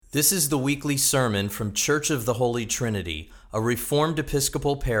This is the weekly sermon from Church of the Holy Trinity, a Reformed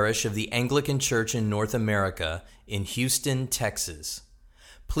Episcopal parish of the Anglican Church in North America in Houston, Texas.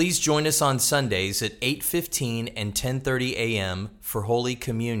 Please join us on Sundays at 8:15 and 10:30 a.m. for Holy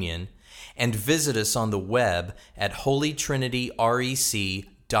Communion, and visit us on the web at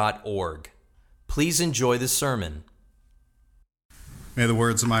holytrinityrec.org. Please enjoy the sermon. May the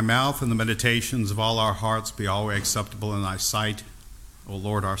words of my mouth and the meditations of all our hearts be always acceptable in thy sight, O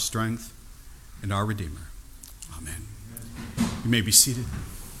Lord, our strength and our Redeemer. Amen. You may be seated.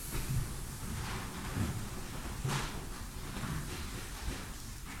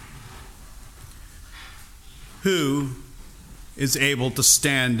 Who is able to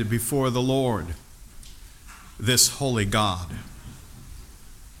stand before the Lord, this holy God?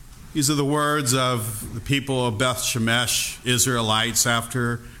 These are the words of the people of Beth Shemesh, Israelites,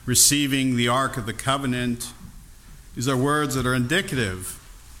 after receiving the Ark of the Covenant. These are words that are indicative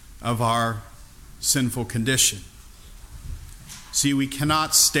of our sinful condition. See, we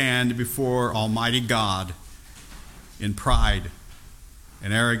cannot stand before Almighty God in pride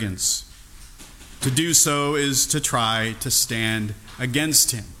and arrogance. To do so is to try to stand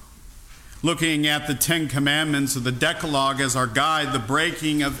against Him. Looking at the 10 Commandments of the Decalogue as our guide, the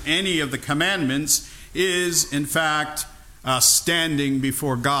breaking of any of the commandments is, in fact, standing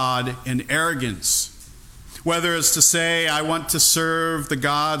before God in arrogance. Whether it's to say, I want to serve the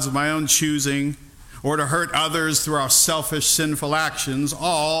gods of my own choosing, or to hurt others through our selfish, sinful actions,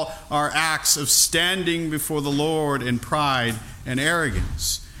 all are acts of standing before the Lord in pride and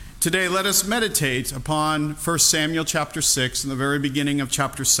arrogance. Today, let us meditate upon 1 Samuel chapter 6 and the very beginning of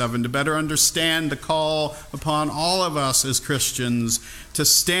chapter 7 to better understand the call upon all of us as Christians to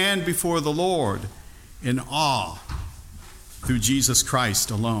stand before the Lord in awe through Jesus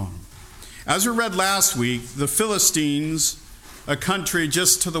Christ alone. As we read last week, the Philistines, a country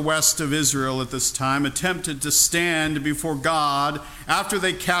just to the west of Israel at this time, attempted to stand before God after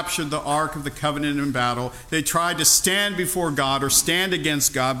they captured the Ark of the Covenant in battle. They tried to stand before God or stand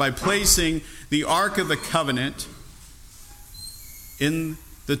against God by placing the Ark of the Covenant in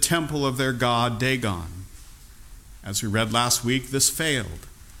the temple of their god Dagon. As we read last week, this failed.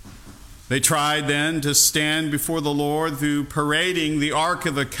 They tried then to stand before the Lord through parading the Ark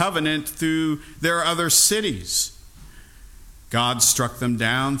of the Covenant through their other cities. God struck them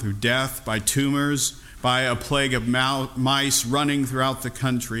down through death, by tumors, by a plague of mice running throughout the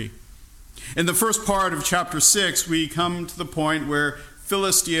country. In the first part of chapter 6, we come to the point where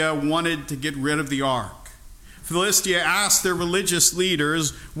Philistia wanted to get rid of the ark. Philistia asked their religious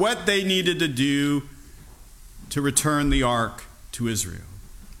leaders what they needed to do to return the ark to Israel.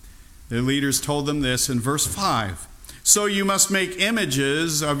 Their leaders told them this in verse 5. So you must make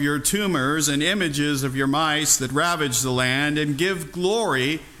images of your tumors and images of your mice that ravage the land and give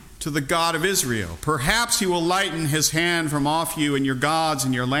glory to the God of Israel. Perhaps He will lighten His hand from off you and your gods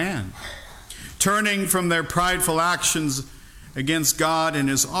and your land. Turning from their prideful actions against God and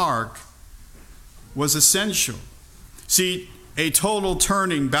His ark was essential. See, a total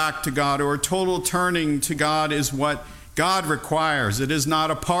turning back to God or a total turning to God is what God requires. It is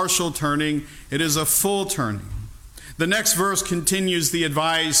not a partial turning, it is a full turning. The next verse continues the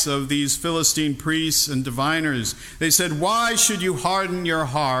advice of these Philistine priests and diviners. They said, why should you harden your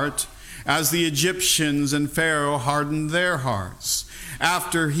heart as the Egyptians and Pharaoh hardened their hearts?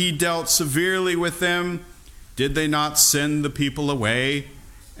 After he dealt severely with them, did they not send the people away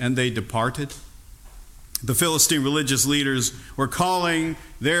and they departed? The Philistine religious leaders were calling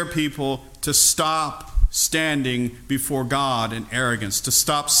their people to stop standing before God in arrogance, to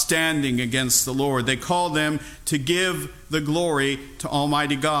stop standing against the Lord. They called them to give the glory to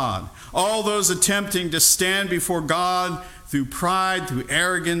Almighty God. All those attempting to stand before God through pride, through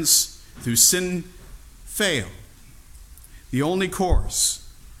arrogance, through sin, fail. The only course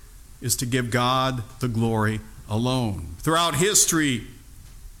is to give God the glory alone. Throughout history,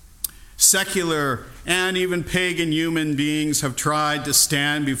 secular and even pagan human beings have tried to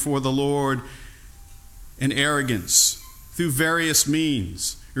stand before the Lord in arrogance through various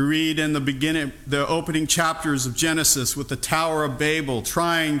means. We read in the opening chapters of Genesis with the Tower of Babel,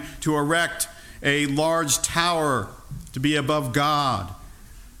 trying to erect a large tower to be above God.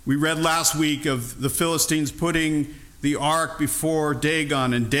 We read last week of the Philistines putting the ark before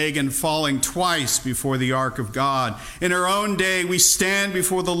Dagon and Dagon falling twice before the ark of God. In our own day, we stand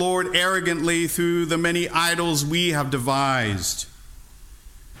before the Lord arrogantly through the many idols we have devised.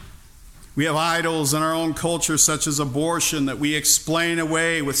 We have idols in our own culture, such as abortion, that we explain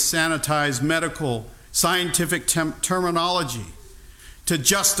away with sanitized medical, scientific terminology to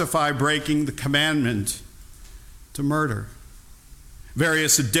justify breaking the commandment to murder.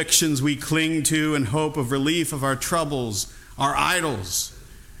 Various addictions we cling to in hope of relief of our troubles, our idols.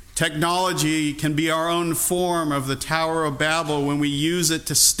 Technology can be our own form of the Tower of Babel when we use it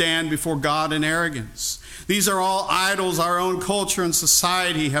to stand before God in arrogance. These are all idols our own culture and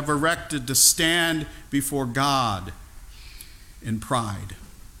society have erected to stand before God in pride,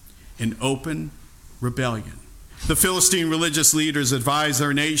 in open rebellion. The Philistine religious leaders advised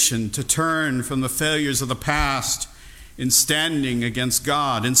their nation to turn from the failures of the past in standing against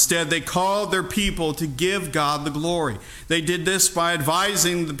God. Instead, they called their people to give God the glory. They did this by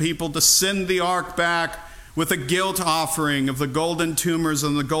advising the people to send the ark back with a guilt offering of the golden tumors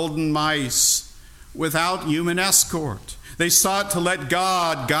and the golden mice without human escort. They sought to let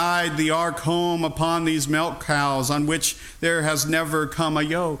God guide the ark home upon these milk cows on which there has never come a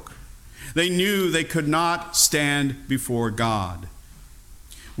yoke. They knew they could not stand before God.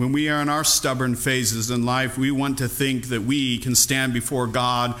 When we are in our stubborn phases in life, we want to think that we can stand before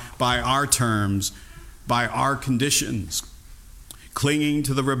God by our terms, by our conditions, clinging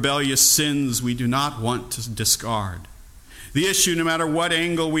to the rebellious sins we do not want to discard. The issue, no matter what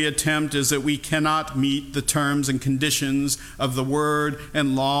angle we attempt, is that we cannot meet the terms and conditions of the word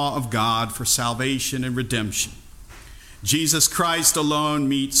and law of God for salvation and redemption. Jesus Christ alone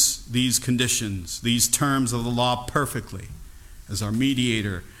meets these conditions, these terms of the law perfectly, as our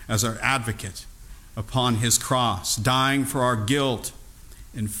mediator, as our advocate upon his cross, dying for our guilt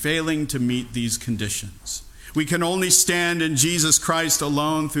and failing to meet these conditions. We can only stand in Jesus Christ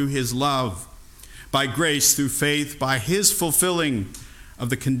alone through his love, by grace, through faith, by his fulfilling of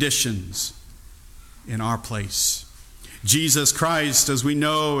the conditions in our place. Jesus Christ, as we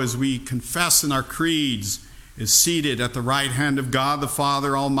know, as we confess in our creeds, is seated at the right hand of God the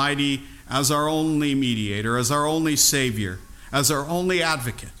Father Almighty as our only mediator, as our only Savior, as our only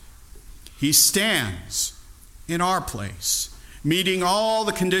advocate. He stands in our place, meeting all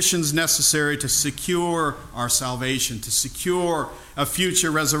the conditions necessary to secure our salvation, to secure a future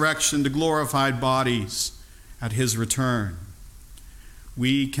resurrection to glorified bodies at his return.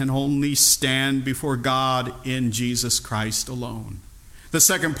 We can only stand before God in Jesus Christ alone. The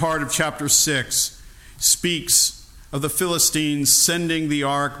second part of chapter 6 speaks of the Philistines sending the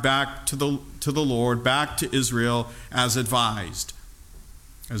ark back to the Lord, back to Israel as advised.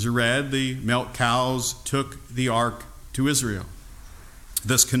 As you read, the milk cows took the ark to Israel.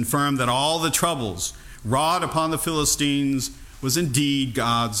 This confirmed that all the troubles wrought upon the Philistines was indeed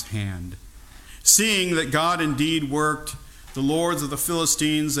God's hand. Seeing that God indeed worked, the lords of the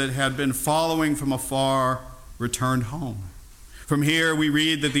Philistines that had been following from afar returned home. From here we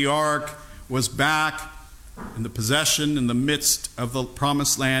read that the ark was back in the possession in the midst of the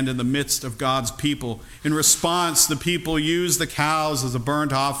promised land, in the midst of God's people. In response, the people used the cows as a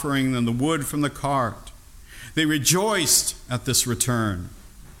burnt offering and the wood from the cart. They rejoiced at this return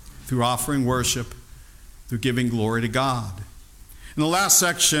through offering worship, through giving glory to God. In the last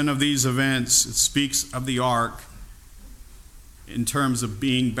section of these events, it speaks of the ark in terms of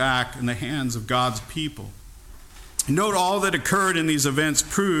being back in the hands of God's people. Note all that occurred in these events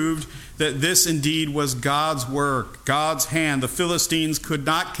proved that this indeed was God's work, God's hand. The Philistines could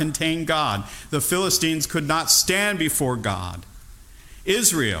not contain God. The Philistines could not stand before God.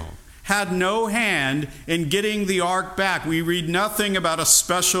 Israel had no hand in getting the ark back. We read nothing about a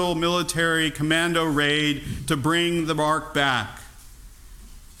special military commando raid to bring the ark back.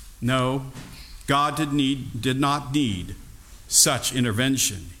 No, God did not need such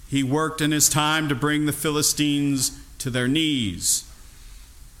intervention. He worked in his time to bring the Philistines to their knees,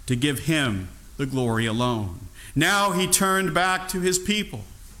 to give him the glory alone. Now he turned back to his people.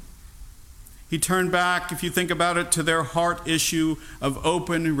 He turned back, if you think about it, to their heart issue of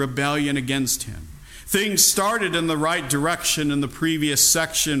open rebellion against him. Things started in the right direction in the previous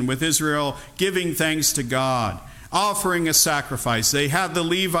section with Israel giving thanks to God, offering a sacrifice. They had the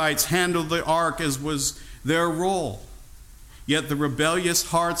Levites handle the ark as was their role. Yet the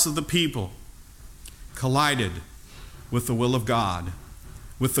rebellious hearts of the people collided with the will of God,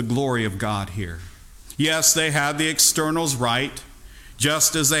 with the glory of God here. Yes, they had the externals right,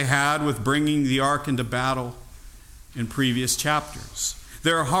 just as they had with bringing the ark into battle in previous chapters.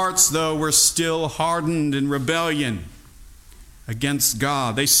 Their hearts, though, were still hardened in rebellion against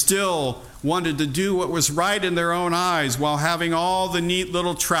God. They still wanted to do what was right in their own eyes while having all the neat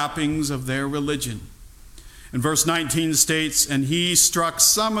little trappings of their religion. And verse 19 states, "And he struck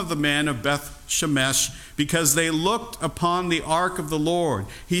some of the men of Beth Shemesh because they looked upon the ark of the Lord.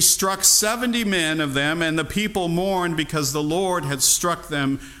 He struck 70 men of them, and the people mourned because the Lord had struck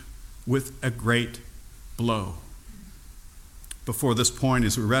them with a great blow." Before this point,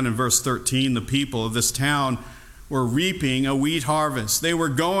 as we read in verse 13, the people of this town were reaping a wheat harvest. They were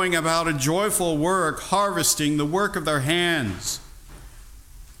going about a joyful work, harvesting the work of their hands.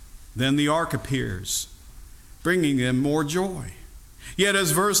 Then the ark appears, bringing them more joy. Yet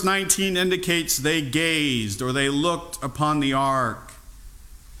as verse 19 indicates, they gazed or they looked upon the ark.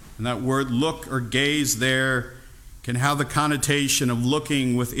 And that word look or gaze there can have the connotation of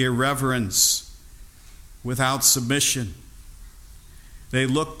looking with irreverence, without submission. They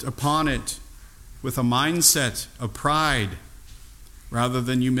looked upon it with a mindset of pride rather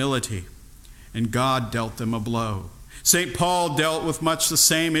than humility, and God dealt them a blow. St. Paul dealt with much the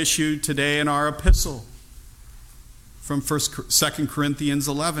same issue today in our epistle from 2 Corinthians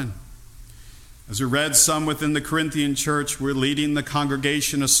 11. As we read, some within the Corinthian church were leading the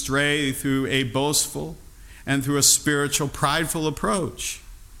congregation astray through a boastful and through a spiritual, prideful approach.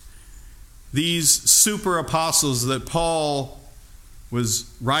 These super apostles that Paul was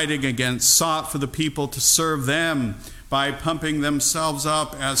writing against sought for the people to serve them by pumping themselves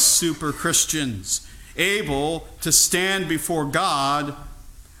up as super Christians, able to stand before God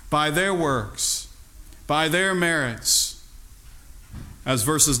by their works, by their merits. As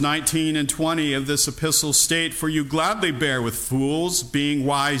verses 19 and 20 of this epistle state, "For you gladly bear with fools, being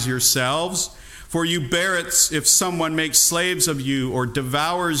wise yourselves. For you bear it if someone makes slaves of you, or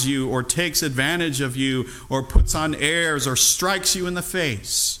devours you, or takes advantage of you, or puts on airs, or strikes you in the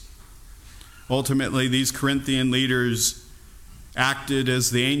face." Ultimately, these Corinthian leaders acted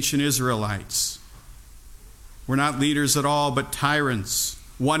as the ancient Israelites. Were not leaders at all, but tyrants,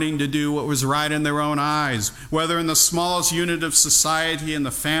 wanting to do what was right in their own eyes. Whether in the smallest unit of society, in the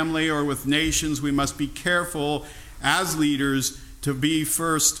family, or with nations, we must be careful as leaders to be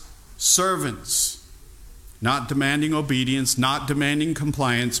first servants, not demanding obedience, not demanding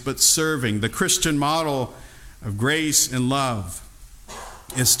compliance, but serving. The Christian model of grace and love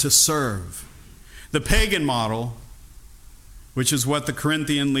is to serve. The pagan model, which is what the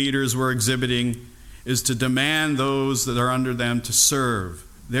Corinthian leaders were exhibiting, is to demand those that are under them to serve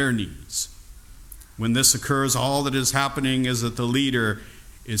their needs. When this occurs, all that is happening is that the leader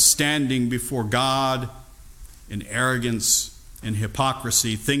is standing before God in arrogance and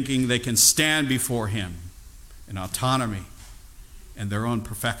hypocrisy, thinking they can stand before him in autonomy and their own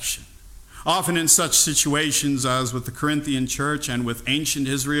perfection. Often in such situations as with the Corinthian church and with ancient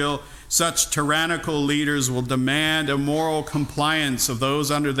Israel, such tyrannical leaders will demand a moral compliance of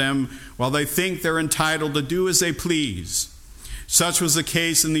those under them while they think they're entitled to do as they please. Such was the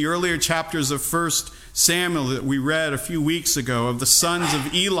case in the earlier chapters of 1 Samuel that we read a few weeks ago of the sons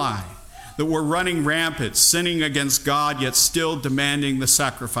of Eli that were running rampant, sinning against God, yet still demanding the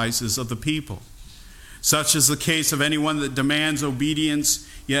sacrifices of the people. Such is the case of anyone that demands obedience,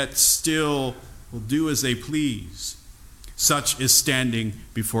 yet still will do as they please. Such is standing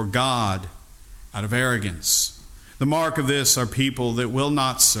before God out of arrogance. The mark of this are people that will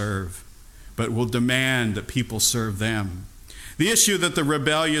not serve, but will demand that people serve them. The issue that the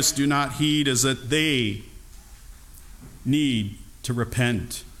rebellious do not heed is that they need to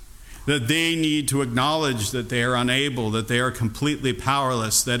repent, that they need to acknowledge that they are unable, that they are completely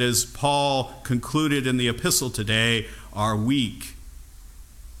powerless, that, as Paul concluded in the epistle today, are weak,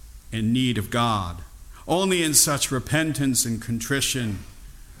 in need of God. Only in such repentance and contrition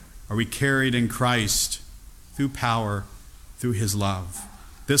are we carried in Christ through power, through his love.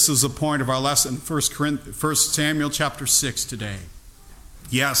 This is the point of our lesson, 1 Samuel chapter 6 today.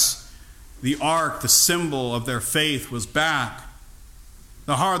 Yes, the ark, the symbol of their faith, was back.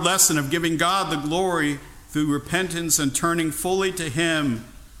 The hard lesson of giving God the glory through repentance and turning fully to him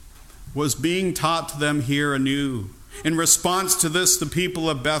was being taught to them here anew. In response to this, the people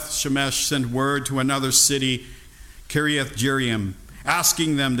of Beth Shemesh sent word to another city, Kiriath Jearim,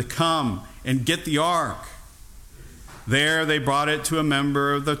 asking them to come and get the ark. There they brought it to a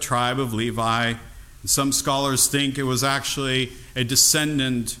member of the tribe of Levi. And some scholars think it was actually a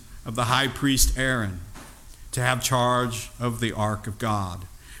descendant of the high priest Aaron to have charge of the ark of God.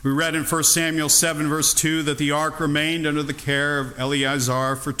 We read in 1 Samuel 7 verse 2 that the ark remained under the care of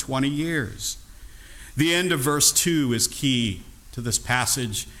Eleazar for 20 years. The end of verse 2 is key to this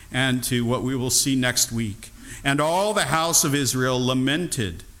passage and to what we will see next week. And all the house of Israel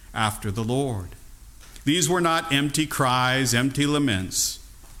lamented after the Lord. These were not empty cries, empty laments.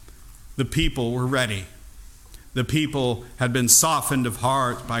 The people were ready. The people had been softened of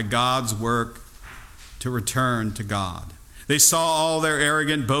heart by God's work to return to God. They saw all their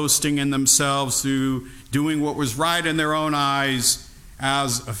arrogant boasting in themselves through doing what was right in their own eyes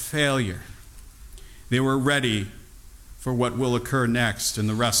as a failure. They were ready for what will occur next in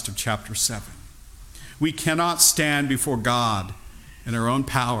the rest of chapter 7. We cannot stand before God in our own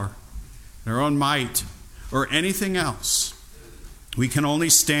power, in our own might, or anything else. We can only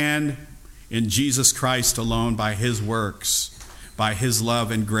stand in Jesus Christ alone by his works, by his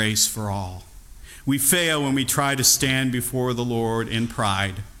love and grace for all. We fail when we try to stand before the Lord in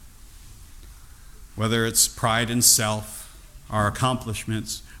pride, whether it's pride in self, our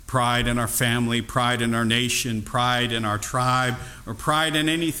accomplishments, pride in our family, pride in our nation, pride in our tribe, or pride in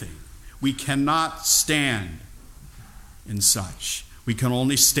anything. We cannot stand in such. We can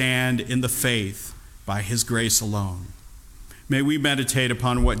only stand in the faith by his grace alone. May we meditate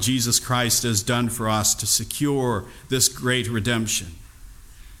upon what Jesus Christ has done for us to secure this great redemption,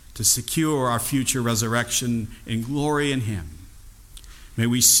 to secure our future resurrection in glory in him. May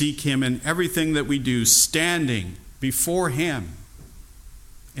we seek him in everything that we do, standing before him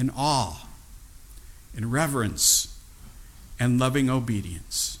in awe, in reverence, and loving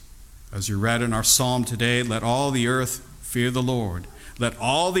obedience. As you read in our psalm today, let all the earth fear the Lord. Let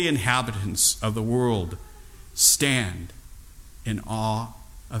all the inhabitants of the world stand in awe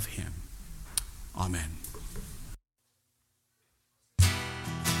of him. Amen.